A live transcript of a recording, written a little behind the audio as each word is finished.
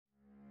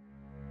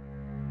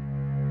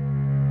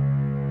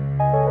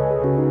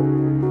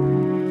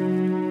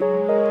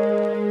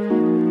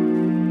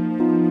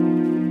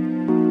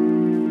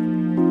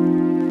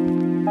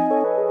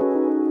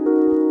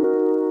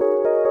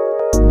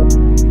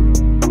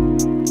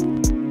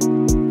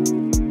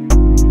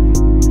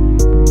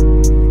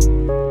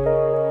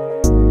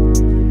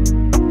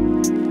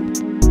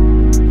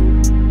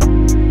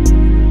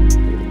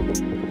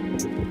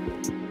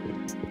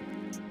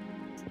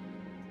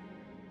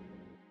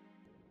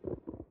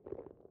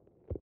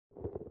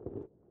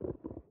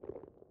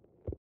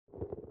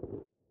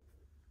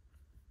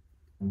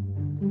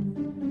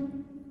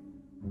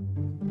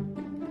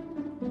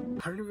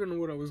I don't even know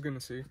what I was gonna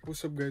say.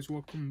 What's up, guys?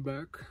 Welcome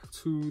back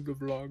to the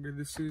vlog.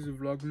 This is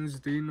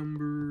Vlogmas day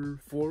number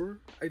 4.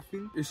 I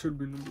think it should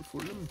be number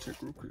 4. Let me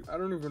check real quick. I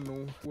don't even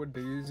know what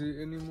day is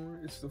it anymore.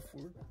 It's the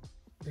 4th.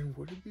 Then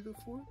would it be the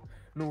 4th?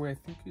 No way, I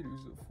think it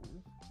is the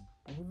 4th.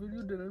 What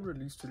video did I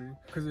release today?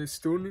 Because I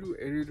still need to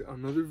edit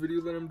another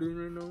video that I'm doing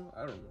right now.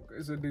 I don't know,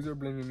 guys. The days are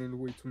blending in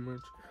way too much.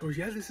 Oh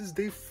yeah, this is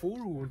day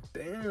 4.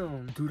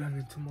 Damn, dude. And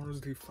then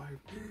tomorrow's day 5.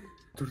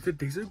 Dude, the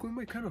days are going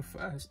by kind of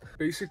fast.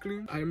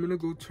 Basically, I'm gonna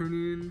go turn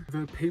in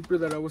the paper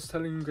that I was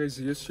telling you guys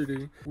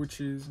yesterday,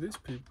 which is this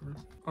paper.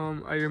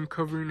 I am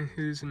covering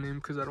his name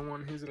because I don't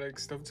want his like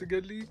stuff to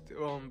get leaked.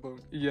 But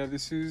yeah,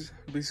 this is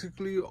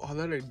basically all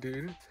that I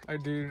did. I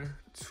did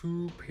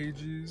 2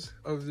 pages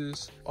of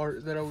this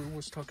art that I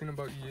was talking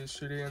about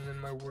yesterday, and then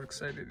my works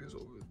cited is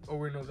over. Oh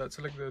wait, no, that's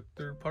like the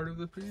 3rd part of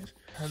the page,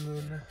 and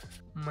then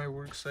my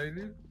works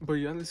cited. But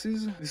yeah, this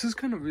is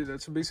kind of it.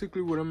 That's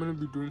basically what I'm gonna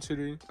be doing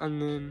today.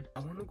 And then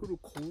I want to go to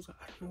Kohl's.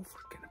 I don't know if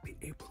we're gonna be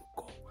able to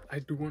go. I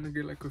do want to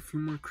get like a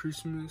few more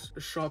Christmas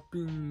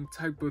shopping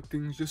type of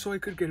things, just so I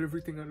could get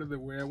everything out of the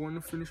way. I want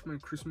to finish my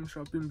Christmas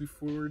shopping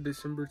before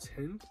December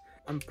 10th.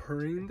 I'm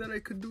praying that I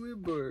could do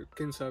it, but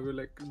quien sabe,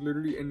 like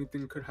literally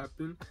anything could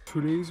happen.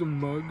 Today's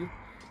mug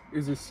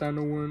is a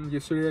Santa one.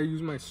 Yesterday I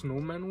used my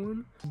snowman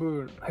one,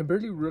 but I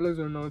barely realized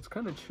right now it's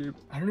kind of cheap.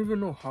 I don't even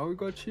know how it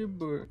got cheap,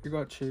 but it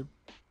got cheap.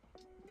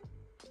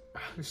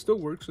 It still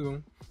works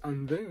though.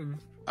 And then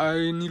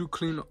I need to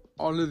clean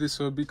all of this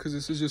up because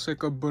this is just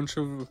like a bunch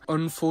of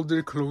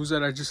unfolded clothes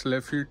that I just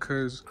left here.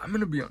 Because I'm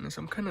gonna be honest,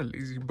 I'm kind of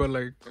lazy, but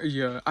like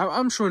yeah,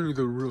 I'm showing you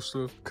the real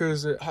stuff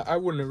because I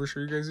would never show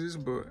you guys this,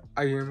 but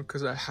I am,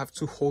 because I have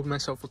to hold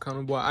myself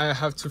accountable. I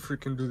have to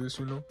freaking do this,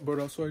 you know. But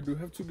also I do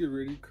have to get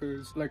ready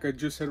because like I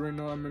just said, right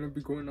now I'm gonna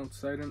be going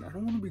outside and I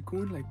don't want to be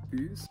going like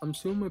this. I'm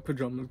still in my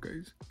pajamas,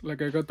 guys.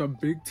 Like I got the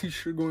big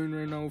t-shirt going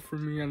right now for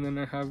me, and then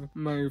I have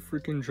my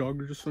freaking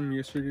joggers from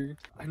yesterday.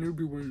 I need to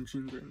be wearing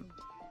jeans right now.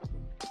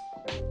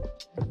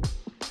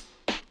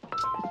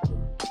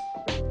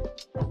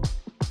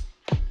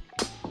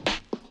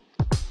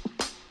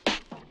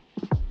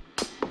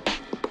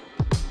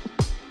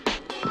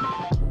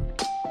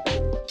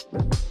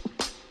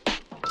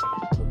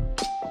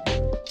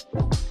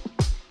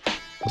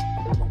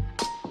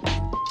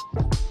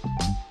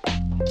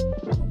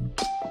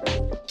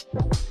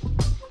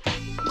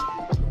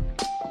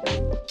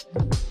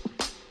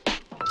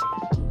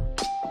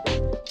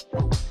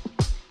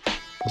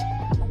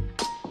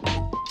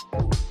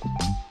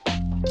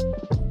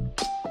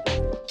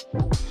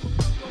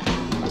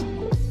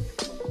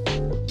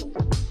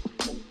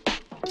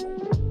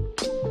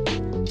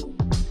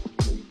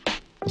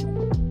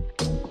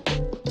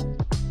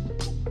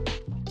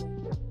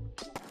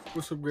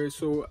 What's up, guys?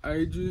 So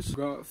I just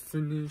got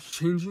finished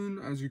changing.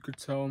 As you could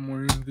tell, I'm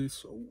wearing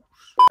this.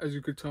 As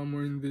you could tell, I'm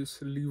wearing this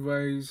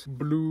Levi's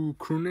blue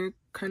crew neck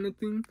kind of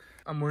thing.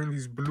 I'm wearing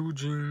these blue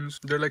jeans.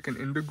 They're like an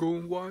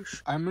indigo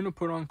wash. I'm gonna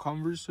put on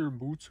Converse or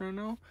boots right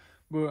now,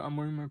 but I'm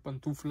wearing my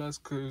pantuflas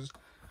because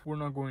we're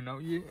not going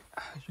out yet.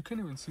 You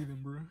can't even see them,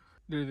 bro.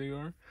 There they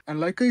are. And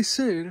like I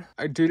said,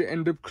 I did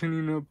end up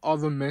cleaning up all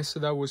the mess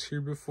that was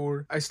here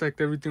before. I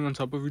stacked everything on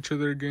top of each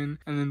other again.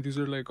 And then these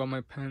are like all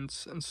my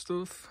pants and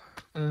stuff.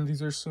 And then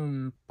these are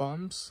some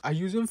bumps. I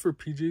use them for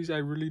PJs. I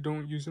really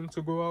don't use them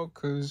to go out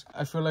because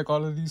I feel like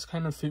all of these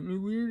kind of fit me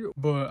weird.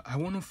 But I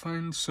want to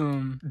find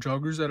some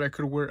joggers that I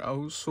could wear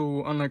out.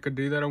 So on like a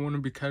day that I want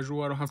to be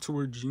casual, I don't have to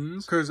wear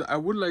jeans. Because I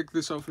would like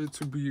this outfit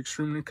to be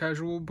extremely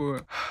casual,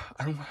 but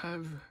I don't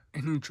have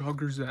any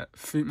joggers that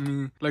fit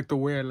me like the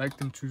way I like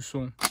them to.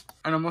 So,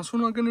 and I'm also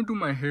not gonna do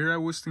my hair. I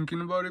was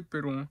thinking about it,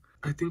 but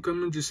I think I'm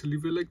gonna just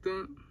leave it like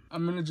that.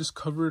 I'm gonna just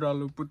cover it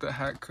all up with the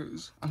hat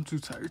because I'm too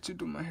tired to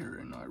do my hair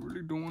right now. I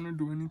really don't want to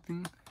do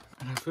anything,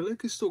 and I feel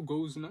like it still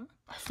goes now.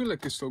 I feel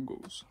like it still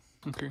goes.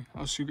 Okay,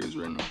 I'll see you guys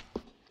right now.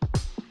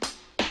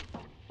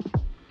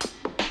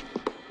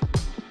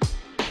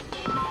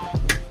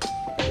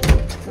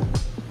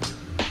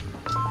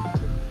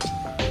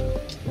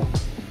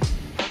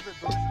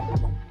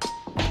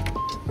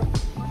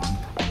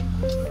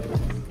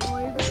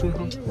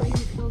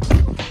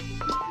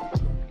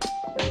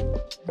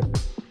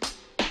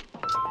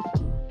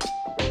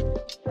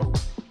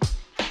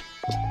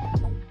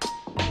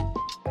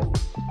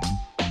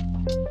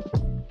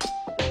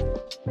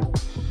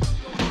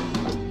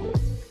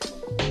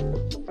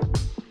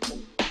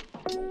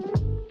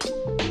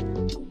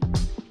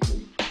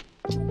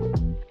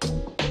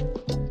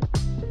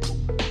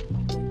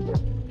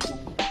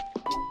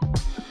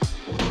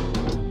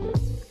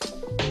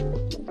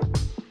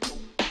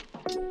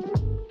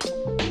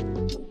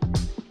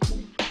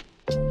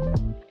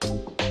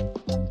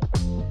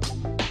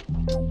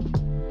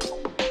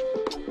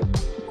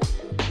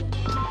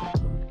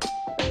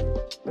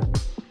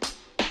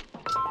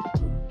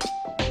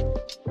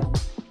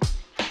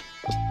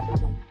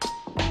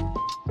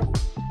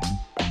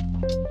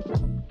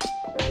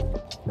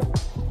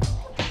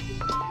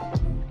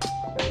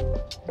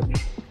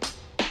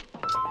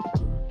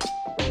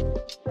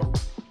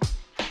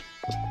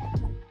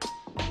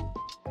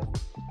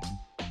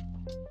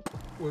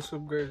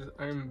 What's up guys,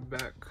 I'm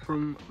back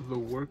from the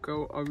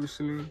workout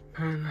obviously,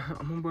 and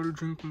I'm about to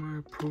drink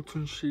my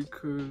protein shake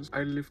because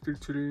I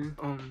lifted today.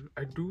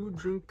 I do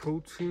drink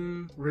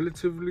protein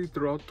relatively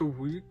throughout the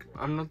week.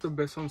 I'm not the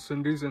best on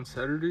Sundays and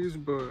Saturdays,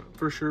 but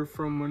for sure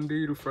from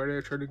Monday to Friday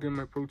I try to get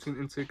my protein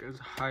intake as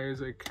high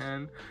as I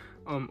can.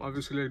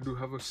 Obviously I do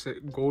have a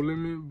set goal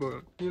limit,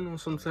 but you know,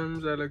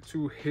 sometimes I like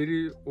to hit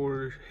it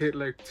or hit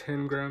like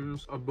 10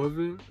 grams above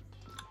it,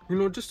 you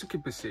know, just to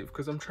keep it safe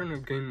because I'm trying to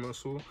gain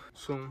muscle.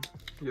 So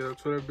yeah,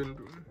 that's what I've been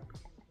doing.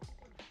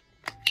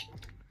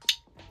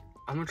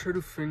 I'm gonna try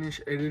to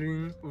finish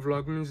editing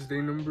Vlogmas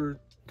day number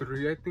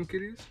 3, I think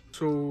it is.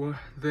 So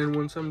then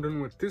once I'm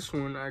done with this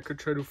one, I could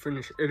try to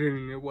finish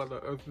editing it while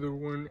the other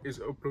one is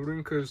uploading,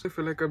 because I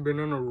feel like I've been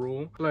on a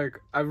roll. Like,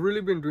 I've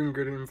really been doing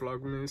good in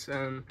Vlogmas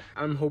and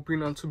I'm hoping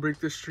not to break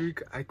the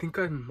streak. I think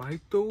I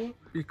might though,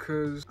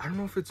 because I don't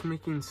know if it's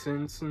making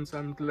sense since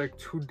I'm like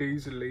 2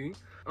 days late.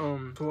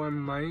 So I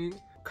might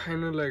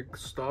kind of like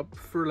stop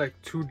for like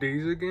 2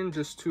 days again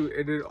just to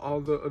edit all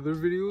the other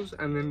videos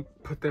and then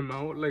put them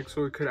out, like,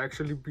 so it could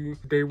actually be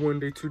day 1,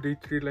 day 2, day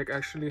 3, like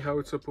actually how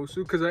it's supposed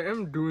to, because I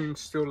am doing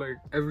still like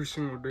every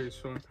single day.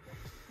 So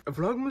a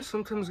Vlogmas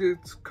sometimes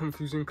gets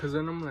confusing because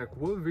then I'm like,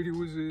 what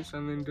video is this?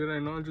 And then did I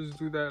not just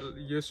do that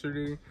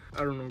yesterday?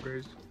 I don't know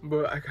guys,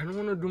 but I kind of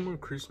want to do more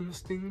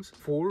Christmas things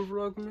for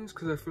Vlogmas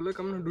because I feel like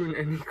I'm not doing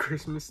any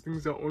Christmas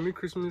things. The only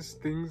Christmas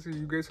things that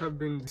you guys have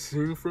been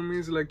seeing from me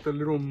is like the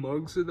little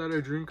mugs that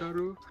I drink out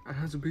of,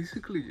 and that's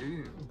basically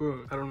it.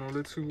 But I don't know,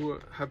 let's see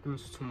what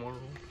happens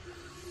tomorrow.